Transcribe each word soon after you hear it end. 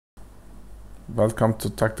Welcome to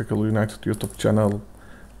Tactical United YouTube channel.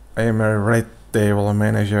 I am a Red Devil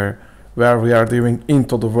manager where we are diving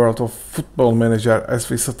into the world of football manager as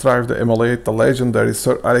we strive to emulate the legendary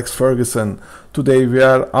Sir Alex Ferguson. Today we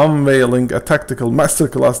are unveiling a tactical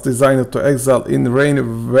masterclass designed to excel in rainy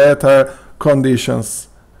weather conditions,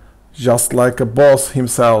 just like a boss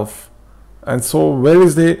himself. And so where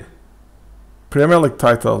is the Premier League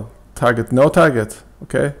title? Target, no target,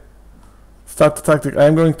 okay? Start the tactic.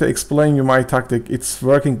 I'm going to explain you my tactic. It's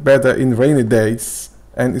working better in rainy days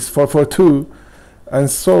and it's 4-4-2. And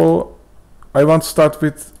so I want to start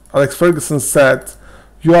with Alex Ferguson said,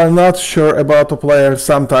 you are not sure about a player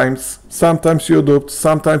sometimes. Sometimes you duped,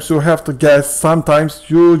 sometimes you have to guess, sometimes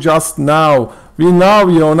you just know. We know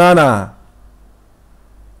you, Onana.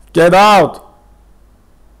 Get out.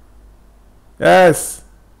 Yes.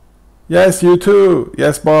 Yes, you too.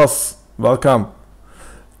 Yes, boss. Welcome.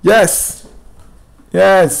 Yes.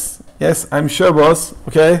 Yes, yes, I'm sure, boss.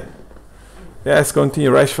 Okay. Yes, continue,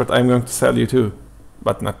 Rashford. I'm going to sell you too,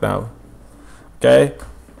 but not now. Okay.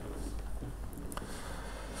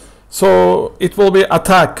 So it will be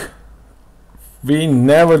attack. We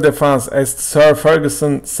never defense, as Sir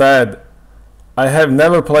Ferguson said. I have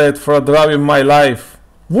never played for a draw in my life.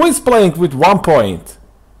 Who is playing with 1 point?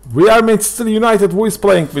 We are Manchester United. Who is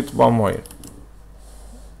playing with 1 point?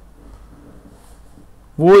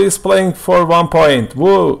 Who is playing for 1 point?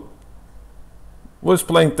 Who is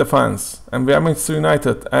playing defense? And we are Manchester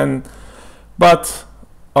United. But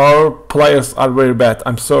our players are very bad.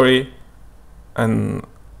 I'm sorry. And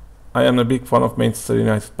I am a big fan of Manchester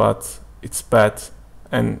United, but it's bad.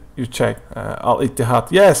 And you check Al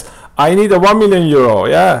Ittihad. Yes, I need a 1 million euro.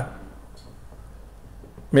 Yeah,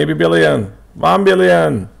 maybe billion. 1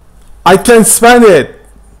 billion. I can spend it.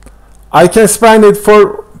 I can spend it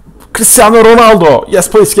for Cristiano Ronaldo. Yes,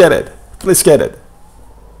 please get it. Please get it.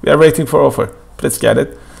 We are waiting for offer. Please get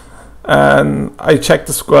it. And I checked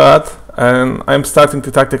the squad and I'm starting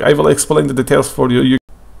the tactic. I will explain the details for you.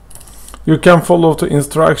 You can follow the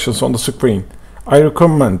instructions on the screen. I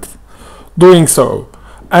recommend doing so.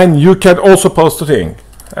 And you can also post the thing.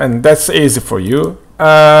 And that's easy for you.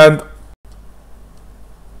 And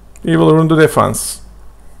we will run the defense,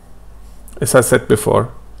 as I said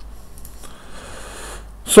before.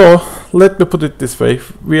 So let me put it this way,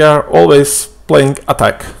 we are always playing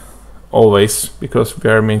attack, always, because we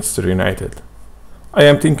are Manchester United. I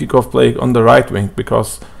am thinking of playing on the right wing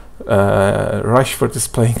because Rashford is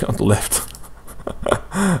playing on the left.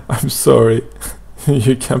 I'm sorry,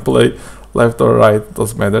 you can play left or right,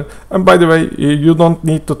 doesn't matter. And by the way, you don't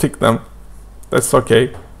need to tick them, that's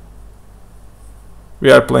okay.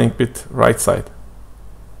 We are playing with right side.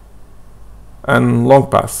 And long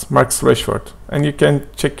pass, Marcus Rashford, and you can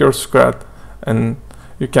check your squad and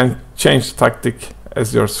you can change the tactic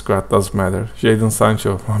as your squad, doesn't matter. Jadon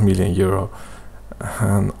Sancho, 1 million euro,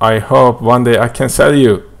 and I hope one day I can sell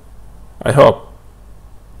you. I hope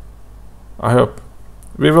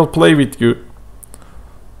we will play with you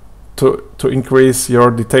to increase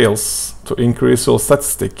your details, to increase your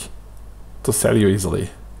statistic, to sell you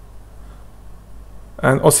easily.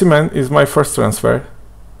 And Osimhen is my first transfer.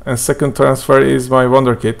 And second transfer is my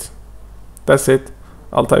wonderkid. That's it.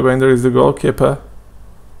 Altay Bender is the goalkeeper.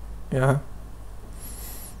 Yeah.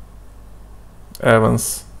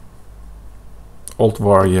 Evans. Old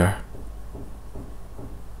warrior.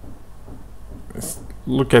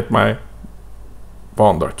 Look at my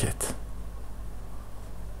wonderkid.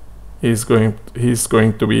 He's going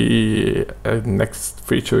to be a next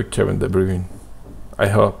future Kevin De Bruyne. I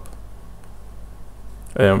hope.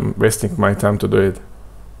 I am wasting my time to do it.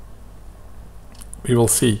 We will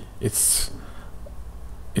see. It's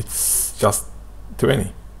just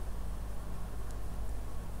 20.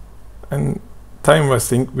 And time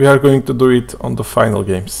wasting, we are going to do it on the final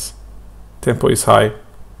games. Tempo is high.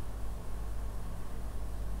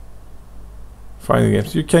 Final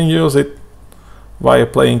games. You can use it while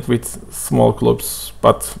playing with small clubs,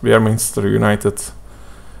 but we are Manchester United.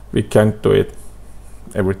 We can't do it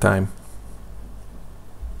every time.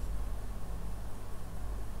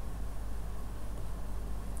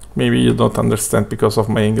 Maybe you don't understand because of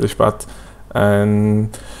my English, but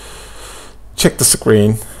check the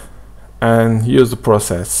screen and use the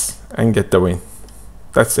process and get the win.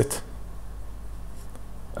 That's it.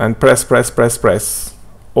 And press, press, press, press.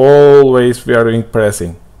 Always we are doing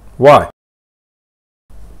pressing. Why?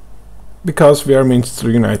 Because we are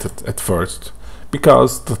Manchester United at first.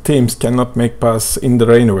 Because the teams cannot make pass in the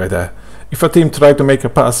rain weather. If a team try to make a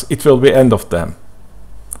pass, it will be end of them.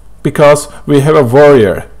 Because we have a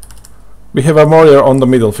warrior. We have a warrior on the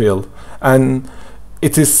middle field, and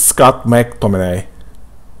it is Scott McTominay.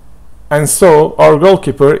 And so our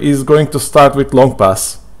goalkeeper is going to start with long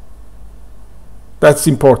pass. That's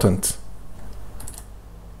important.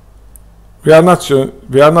 We are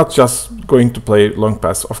not just going to play long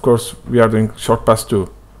pass. Of course, we are doing short pass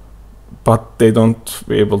too, but they don't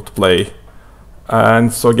be able to play.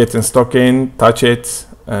 And so getting stuck in, touch it,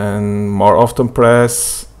 and more often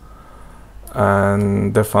press.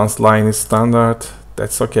 And defense line is standard.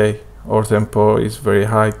 That's okay. Our tempo is very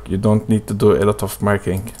high. You don't need to do a lot of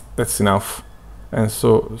marking. That's enough. And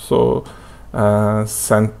so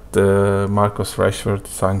sent Marcus Rashford,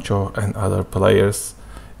 Sancho, and other players.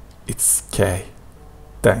 It's K.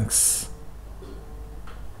 Thanks.